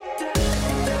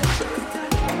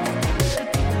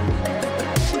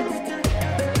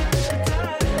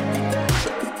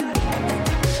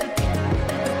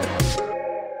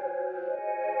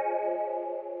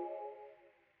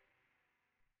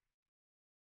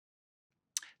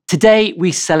Today,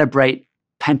 we celebrate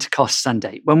Pentecost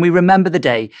Sunday, when we remember the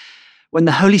day when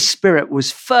the Holy Spirit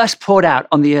was first poured out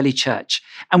on the early church.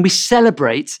 And we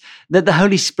celebrate that the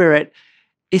Holy Spirit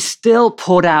is still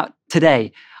poured out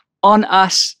today on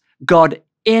us, God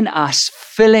in us,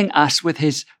 filling us with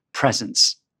his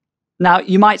presence. Now,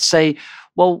 you might say,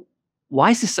 well,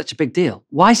 why is this such a big deal?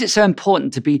 Why is it so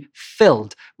important to be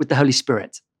filled with the Holy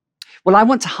Spirit? Well, I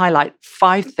want to highlight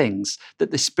 5 things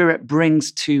that the Spirit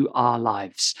brings to our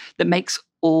lives that makes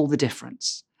all the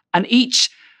difference. And each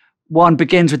one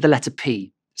begins with the letter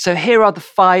P. So here are the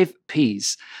 5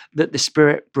 Ps that the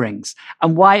Spirit brings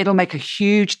and why it'll make a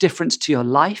huge difference to your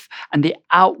life and the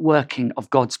outworking of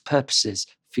God's purposes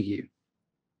for you.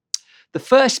 The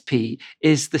first P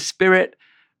is the Spirit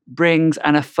brings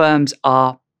and affirms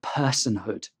our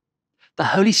personhood. The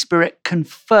Holy Spirit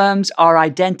confirms our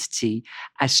identity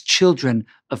as children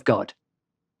of God.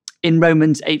 In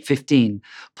Romans 8:15,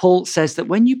 Paul says that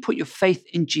when you put your faith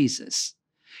in Jesus,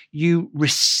 you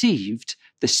received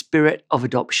the Spirit of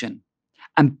adoption.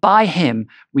 And by him,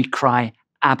 we cry,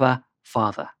 Abba,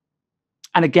 Father.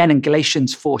 And again in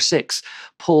Galatians 4:6,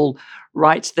 Paul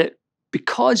writes that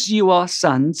because you are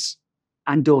sons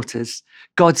and daughters,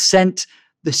 God sent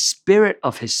the Spirit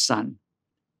of his Son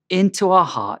into our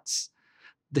hearts,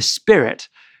 the Spirit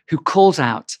who calls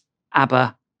out,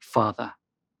 Abba, Father.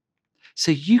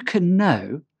 So you can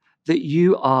know that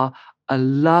you are a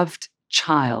loved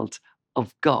child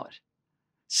of God,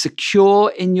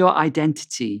 secure in your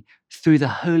identity through the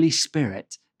Holy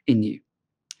Spirit in you.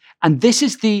 And this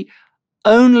is the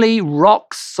only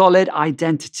rock solid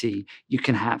identity you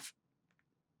can have.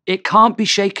 It can't be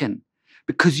shaken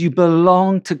because you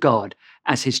belong to God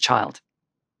as his child.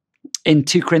 In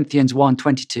 2 Corinthians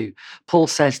 1:22, Paul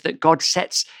says that God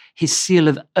sets his seal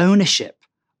of ownership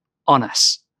on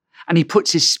us, and he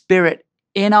puts his Spirit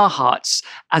in our hearts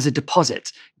as a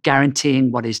deposit,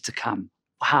 guaranteeing what is to come.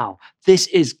 Wow, this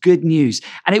is good news.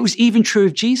 And it was even true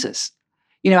of Jesus.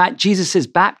 At Jesus'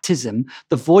 baptism,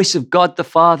 the voice of God the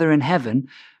Father in heaven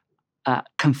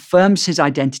confirms his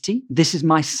identity. This is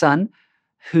my Son,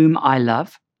 whom I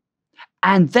love.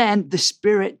 And then the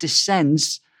Spirit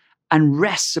descends and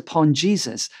rests upon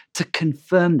Jesus to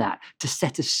confirm that, to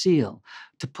set a seal,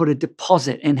 to put a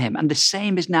deposit in him. And the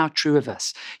same is now true of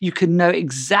us. You can know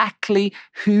exactly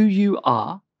who you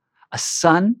are, a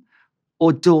son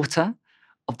or daughter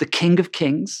of the King of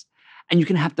Kings, and you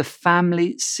can have the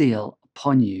family seal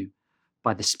upon you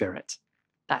by the Spirit.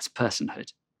 That's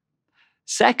personhood.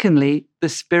 Secondly, the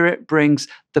Spirit brings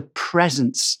the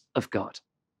presence of God.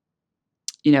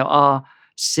 Our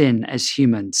sin as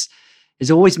humans has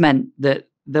always meant that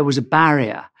there was a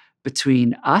barrier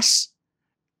between us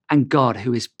and God,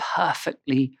 who is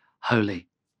perfectly holy.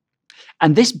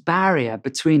 And this barrier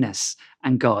between us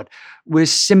and God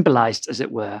was symbolized, as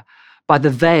it were, by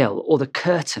the veil or the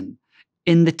curtain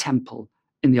in the temple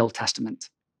in the Old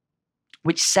Testament,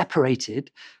 which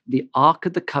separated the Ark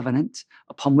of the Covenant,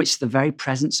 upon which the very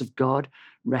presence of God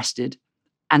rested,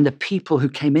 and the people who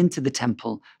came into the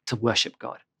temple to worship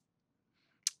God.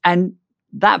 And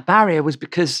that barrier was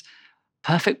because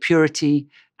perfect purity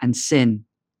and sin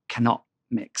cannot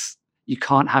mix. You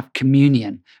can't have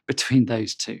communion between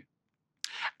those two.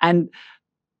 And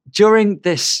during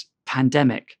this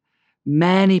pandemic,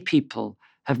 many people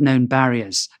have known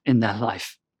barriers in their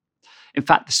life. In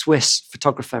fact, the Swiss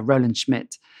photographer Roland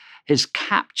Schmidt has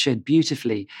captured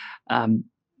beautifully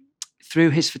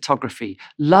through his photography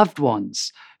loved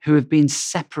ones who have been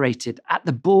separated at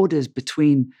the borders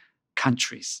between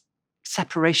countries.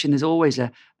 Separation is always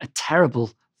a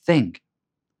terrible thing.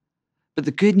 But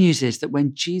the good news is that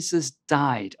when Jesus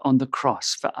died on the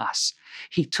cross for us,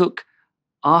 he took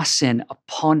our sin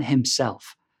upon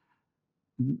himself,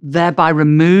 thereby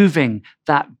removing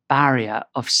that barrier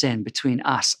of sin between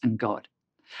us and God.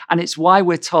 And it's why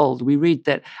we read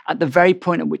that at the very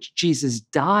point at which Jesus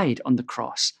died on the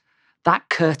cross, that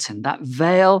curtain, that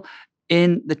veil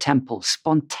in the temple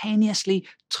spontaneously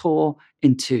tore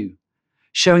in two,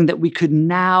 showing that we could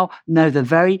now know the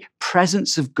very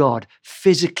presence of God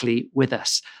physically with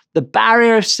us. The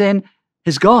barrier of sin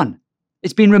has gone.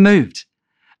 It's been removed.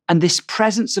 And this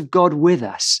presence of God with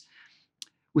us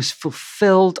was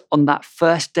fulfilled on that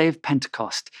first day of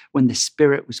Pentecost when the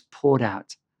Spirit was poured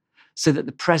out, so that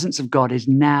the presence of God is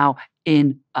now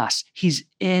in us. He's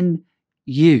in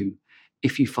you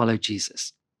if you follow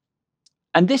Jesus.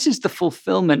 And this is the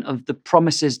fulfillment of the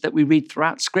promises that we read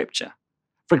throughout Scripture.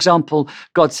 For example,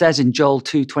 God says in Joel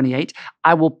 2:28,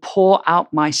 I will pour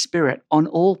out my Spirit on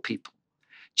all people.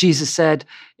 Jesus said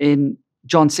in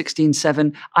John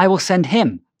 16:7, I will send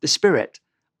him, the Spirit,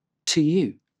 to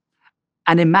you.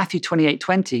 And in Matthew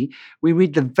 28:20, we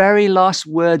read the very last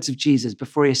words of Jesus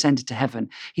before he ascended to heaven.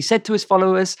 He said to his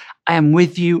followers, I am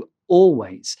with you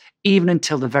always, even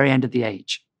until the very end of the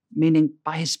age, meaning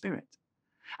by his Spirit.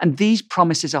 And these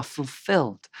promises are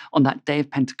fulfilled on that day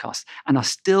of Pentecost and are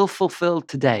still fulfilled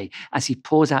today as he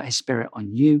pours out his Spirit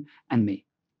on you and me.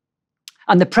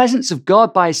 And the presence of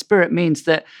God by his Spirit means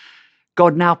that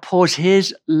God now pours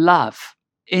his love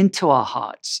into our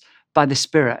hearts by the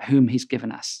Spirit whom he's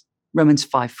given us. Romans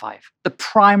 5:5. The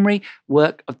primary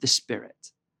work of the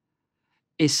Spirit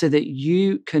is so that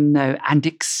you can know and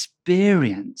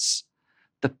experience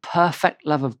the perfect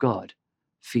love of God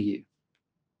for you,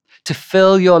 to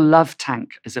fill your love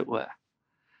tank, as it were.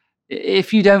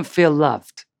 If you don't feel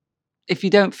loved, if you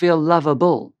don't feel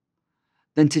lovable,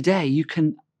 then today you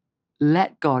can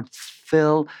let God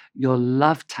fill your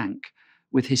love tank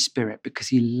with his Spirit because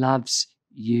he loves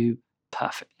you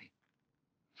perfectly.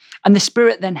 And the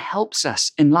Spirit then helps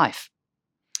us in life.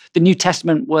 The New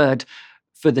Testament word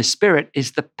for the Spirit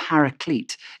is the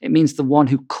Paraclete. It means the one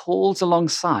who calls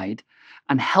alongside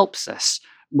and helps us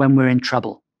when we're in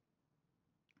trouble.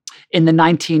 In the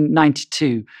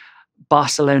 1992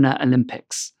 Barcelona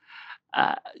Olympics,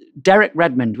 Derek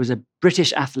Redmond was a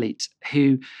British athlete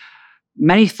who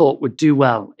many thought would do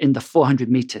well in the 400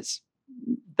 meters.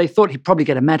 They thought he'd probably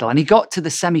get a medal, and he got to the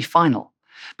semi-final.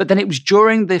 But then it was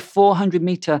during the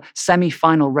 400-meter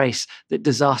semi-final race that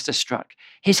disaster struck.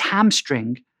 His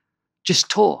hamstring just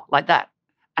tore like that,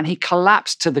 and he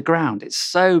collapsed to the ground. It's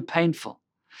so painful.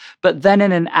 But then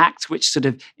in an act which sort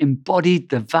of embodied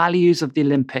the values of the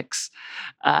Olympics,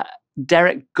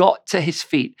 Derek got to his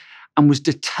feet and was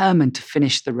determined to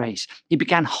finish the race. He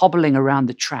began hobbling around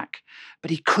the track, but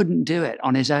he couldn't do it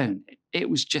on his own. It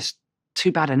was just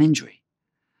too bad an injury.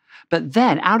 But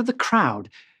then out of the crowd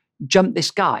jumped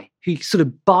this guy who sort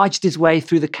of barged his way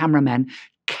through the cameramen,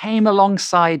 came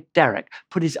alongside Derek,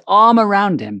 put his arm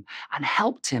around him and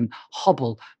helped him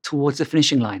hobble towards the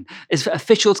finishing line. As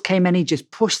officials came in, he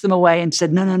just pushed them away and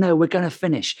said, no, we're going to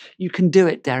finish. You can do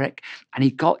it, Derek. And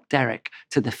he got Derek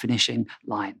to the finishing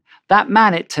line. That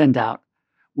man, it turned out,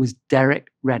 was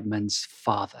Derek Redmond's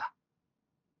father.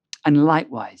 And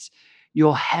likewise,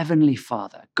 your heavenly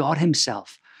Father, God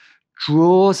himself,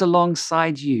 draws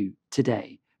alongside you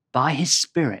today by his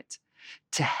Spirit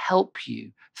to help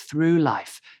you through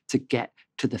life to get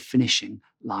to the finishing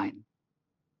line.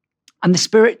 And the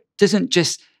Spirit doesn't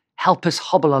just help us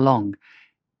hobble along,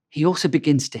 he also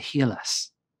begins to heal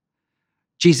us.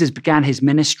 Jesus began his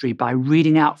ministry by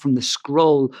reading out from the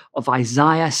scroll of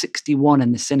Isaiah 61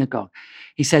 in the synagogue.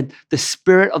 He said, the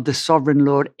Spirit of the sovereign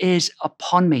Lord is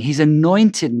upon me. He's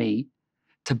anointed me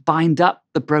to bind up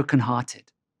the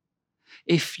brokenhearted.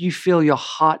 If you feel your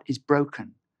heart is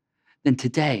broken, then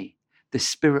today the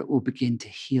Spirit will begin to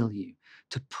heal you,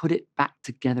 to put it back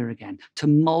together again, to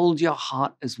mold your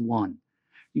heart as one.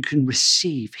 You can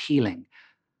receive healing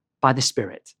by the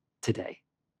Spirit today.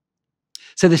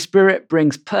 So the Spirit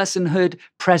brings personhood,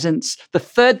 presence. The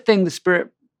third thing the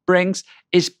Spirit brings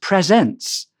is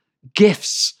presence,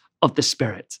 gifts of the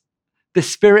Spirit. The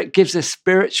Spirit gives us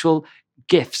spiritual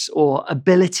gifts or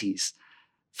abilities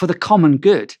for the common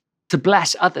good, to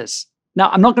bless others. Now,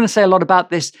 I'm not going to say a lot about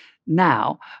this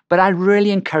now, but I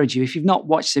really encourage you, if you've not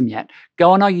watched them yet,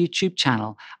 go on our YouTube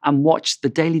channel and watch the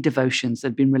daily devotions that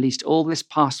have been released all this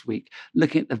past week,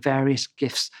 looking at the various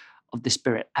gifts of the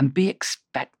Spirit, and be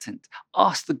expectant.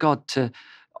 Ask God to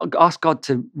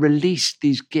release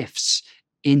these gifts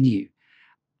in you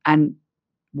and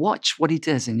watch what he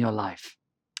does in your life.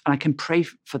 And I can pray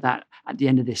for that at the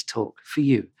end of this talk for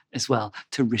you as well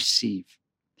to receive.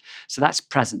 So that's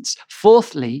presence.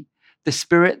 Fourthly, the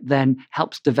Spirit then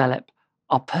helps develop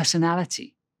our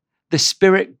personality. The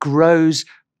Spirit grows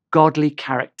godly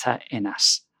character in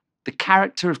us, the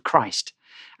character of Christ.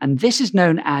 And this is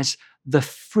known as the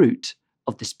fruit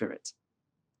of the Spirit.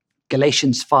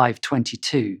 Galatians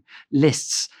 5:22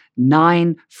 lists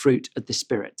 9 fruit of the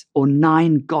Spirit, or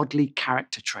 9 godly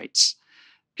character traits.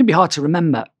 It can be hard to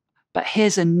remember, but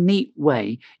here's a neat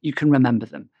way you can remember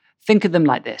them. Think of them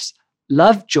like this.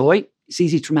 Love, joy. It's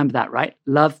easy to remember that, right?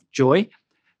 Love, joy.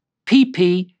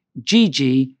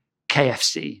 PPGG,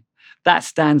 KFC. That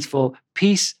stands for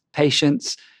peace,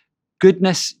 patience,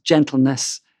 goodness,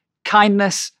 gentleness,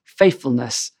 kindness,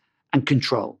 faithfulness, and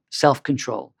control,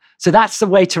 self-control. So that's the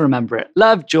way to remember it.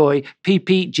 Love, joy,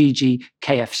 PPGG,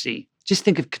 KFC. Just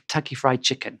think of Kentucky Fried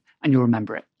Chicken and you'll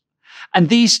remember it. And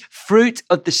these fruit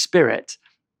of the Spirit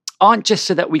aren't just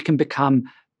so that we can become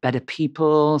better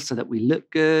people, so that we look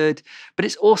good, but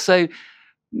it's also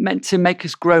meant to make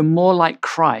us grow more like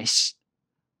Christ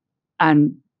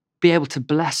and be able to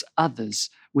bless others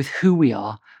with who we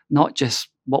are, not just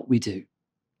what we do.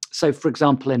 So, for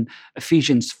example, in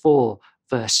Ephesians 4,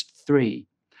 verse 3,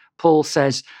 Paul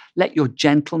says, "Let your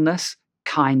gentleness,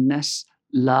 kindness,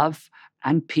 love,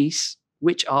 and peace,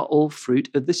 which are all fruit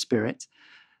of the Spirit,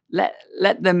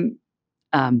 let them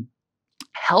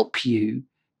help you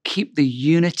keep the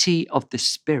unity of the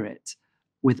Spirit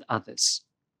with others."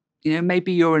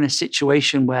 Maybe you're in a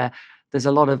situation where there's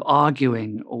a lot of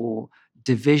arguing or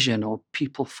division or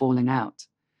people falling out.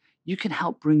 You can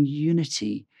help bring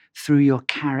unity through your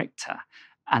character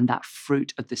and that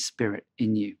fruit of the Spirit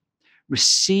in you.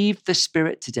 Receive the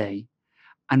Spirit today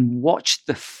and watch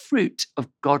the fruit of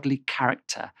godly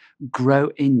character grow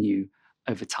in you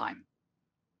over time.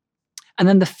 And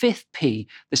then the fifth P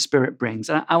the Spirit brings,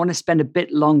 and I want to spend a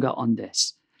bit longer on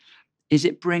this, is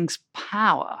it brings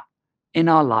power in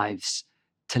our lives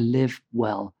to live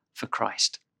well for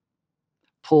Christ.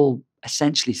 Paul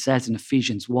essentially says in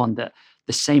Ephesians 1 that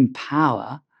the same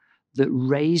power that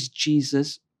raised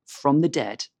Jesus from the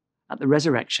dead at the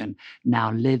resurrection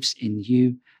now lives in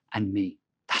you and me.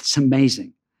 That's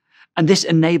amazing. And this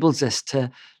enables us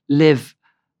to live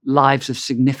lives of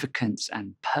significance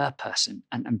and purpose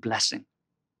and blessing.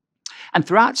 And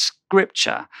throughout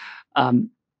Scripture,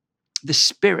 the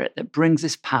Spirit that brings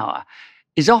this power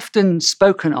is often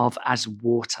spoken of as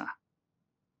water.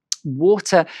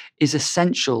 Water is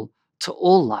essential to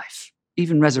all life,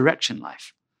 even resurrection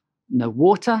life. No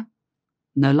water,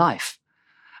 no life.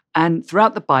 And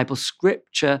throughout the Bible,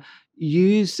 Scripture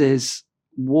uses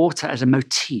water as a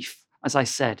motif, as I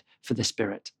said, for the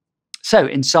Spirit. So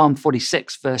in Psalm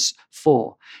 46, verse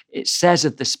 4, it says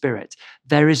of the Spirit,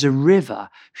 "There is a river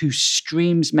whose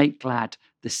streams make glad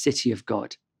the city of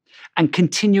God." And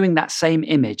continuing that same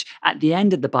image, at the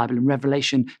end of the Bible in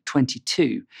Revelation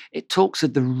 22, it talks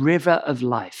of the river of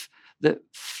life that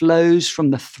flows from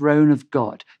the throne of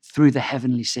God through the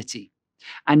heavenly city.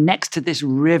 And next to this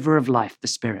river of life, the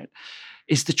Spirit,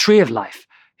 is the tree of life,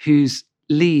 whose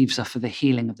leaves are for the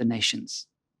healing of the nations.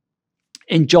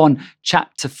 In John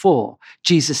chapter 4,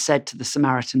 Jesus said to the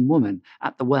Samaritan woman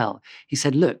at the well, he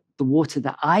said, "Look, the water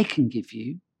that I can give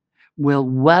you will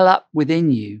well up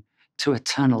within you to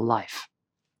eternal life,"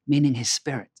 meaning his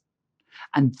Spirit.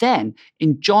 And then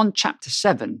in John chapter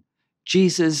 7,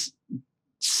 Jesus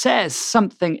says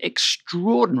something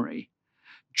extraordinary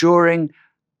during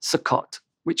Sukkot,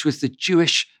 which was the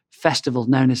Jewish festival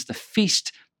known as the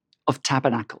Feast of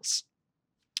Tabernacles.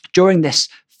 During this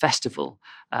festival,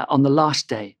 on the last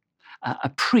day, a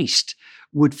priest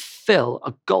would fill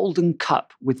a golden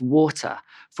cup with water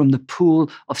from the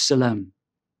pool of Siloam.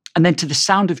 And then to the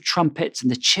sound of trumpets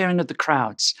and the cheering of the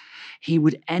crowds, he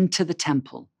would enter the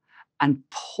temple and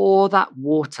pour that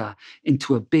water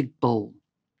into a big bowl.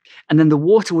 And then the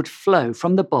water would flow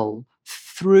from the bowl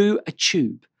through a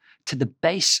tube to the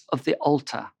base of the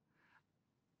altar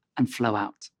and flow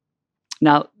out.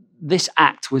 Now, this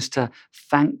act was to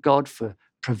thank God for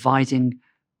providing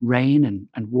rain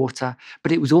and water,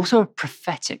 but it was also a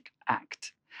prophetic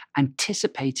act,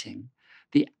 anticipating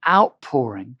the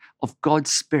outpouring of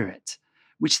God's Spirit,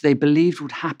 which they believed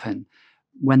would happen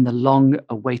when the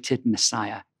long-awaited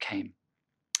Messiah came.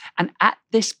 And at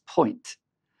this point,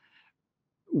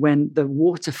 when the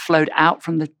water flowed out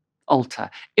from the altar,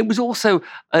 it was also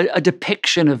a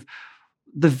depiction of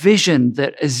the vision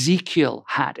that Ezekiel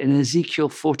had in Ezekiel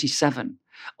 47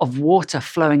 of water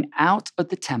flowing out of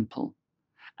the temple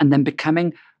and then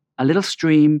becoming a little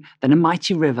stream, then a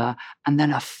mighty river, and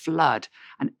then a flood.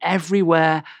 And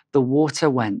everywhere the water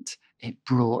went, it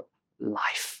brought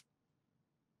life.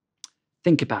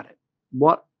 Think about it.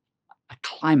 What a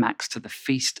climax to the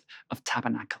Feast of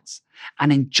Tabernacles.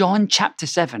 And in John chapter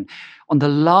 7, on the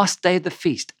last day of the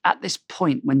feast, at this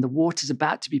point when the water's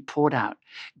about to be poured out,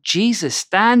 Jesus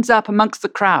stands up amongst the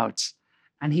crowds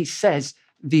and he says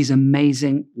these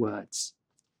amazing words.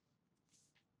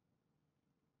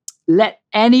 "Let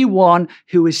anyone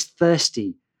who is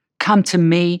thirsty come to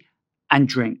me and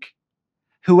drink.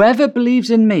 Whoever believes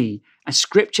in me, as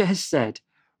Scripture has said,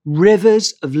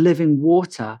 rivers of living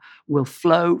water will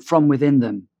flow from within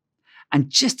them." And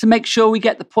just to make sure we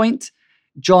get the point,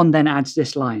 John then adds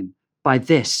this line, "By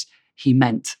this he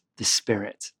meant the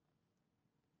Spirit."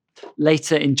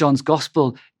 Later in John's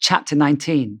Gospel, chapter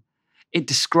 19, it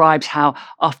describes how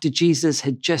after Jesus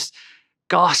had just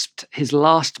gasped his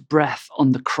last breath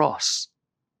on the cross,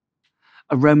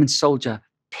 a Roman soldier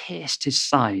pierced his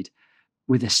side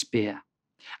with a spear,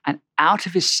 and out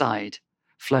of his side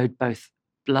flowed both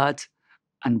blood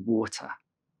and water.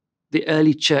 The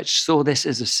early church saw this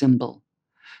as a symbol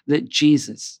that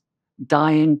Jesus,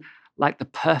 dying like the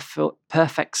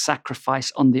perfect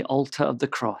sacrifice on the altar of the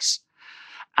cross,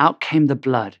 out came the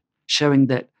blood, showing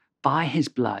that by his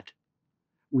blood,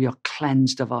 we are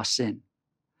cleansed of our sin.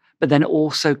 But then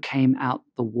also came out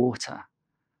the water,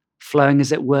 flowing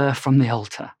as it were from the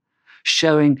altar,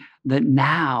 showing that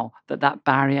now that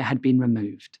barrier had been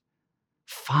removed,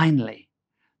 finally,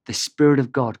 the Spirit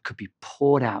of God could be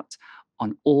poured out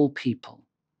on all people,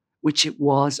 which it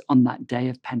was on that day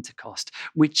of Pentecost,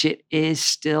 which it is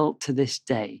still to this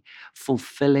day,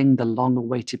 fulfilling the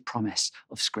long-awaited promise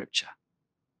of Scripture.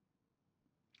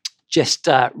 Just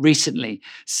recently,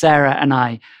 Sarah and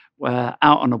I were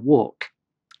out on a walk.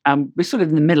 We're sort of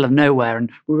in the middle of nowhere,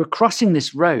 and we were crossing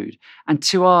this road. And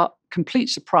to our complete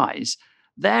surprise,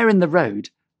 there in the road,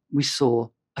 we saw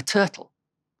a turtle.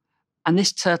 And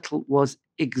this turtle was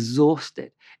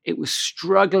exhausted. It was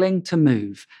struggling to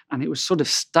move, and it was sort of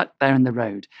stuck there in the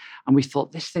road. And we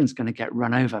thought, this thing's going to get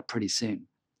run over pretty soon.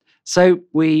 So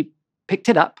we picked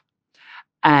it up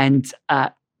and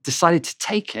decided to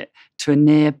take it to a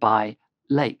nearby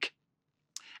lake.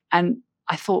 And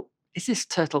I thought, is this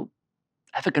turtle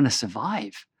ever going to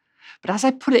survive? But as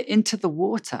I put it into the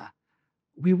water,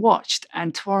 we watched,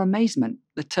 and to our amazement,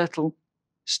 the turtle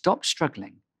stopped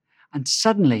struggling and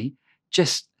suddenly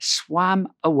just swam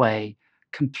away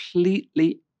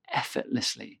completely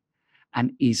effortlessly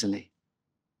and easily.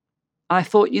 And I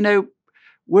thought,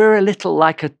 we're a little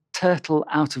like a turtle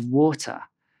out of water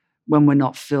when we're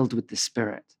not filled with the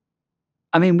Spirit.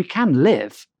 I mean, we can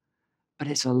live, but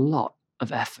it's a lot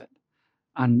of effort,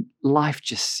 and life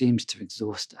just seems to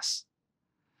exhaust us.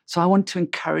 So I want to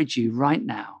encourage you right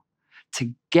now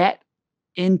to get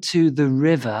into the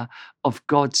river of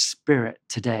God's Spirit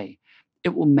today.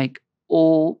 It will make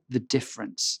all the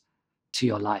difference to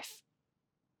your life.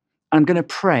 I'm going to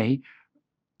pray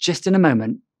just in a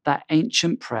moment that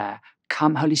ancient prayer,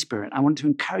 Come Holy Spirit. I want to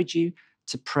encourage you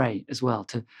to pray as well,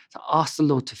 to ask the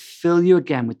Lord to fill you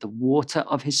again with the water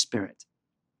of his Spirit.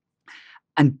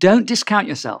 And don't discount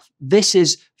yourself. This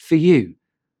is for you.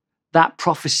 That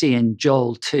prophecy in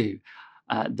Joel 2,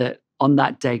 that on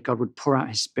that day God would pour out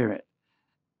his Spirit.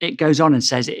 It goes on and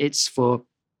says it's for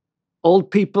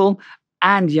old people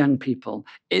and young people.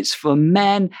 It's for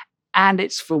men and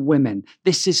it's for women.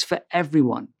 This is for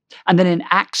everyone. And then in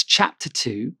Acts chapter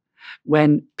 2,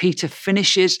 when Peter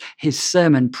finishes his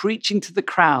sermon preaching to the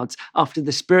crowds after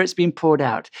the Spirit's been poured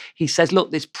out, he says, look,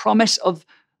 this promise of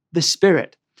the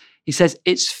Spirit, he says,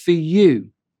 it's for you,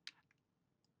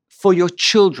 for your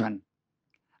children,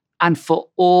 and for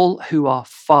all who are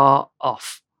far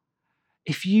off.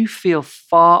 If you feel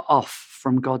far off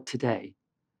from God today,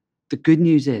 the good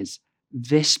news is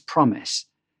this promise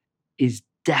is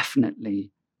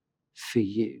definitely for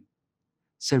you.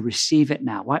 So receive it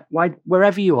now.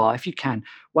 Wherever you are, if you can,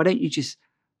 why don't you just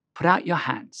put out your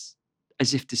hands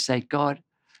as if to say, God,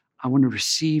 I want to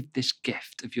receive this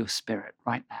gift of your Spirit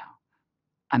right now,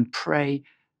 and pray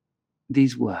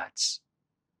these words.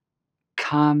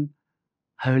 Come,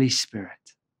 Holy Spirit.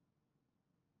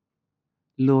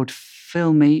 Lord,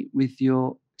 fill me with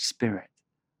your Spirit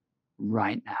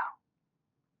right now,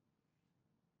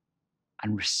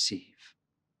 and receive.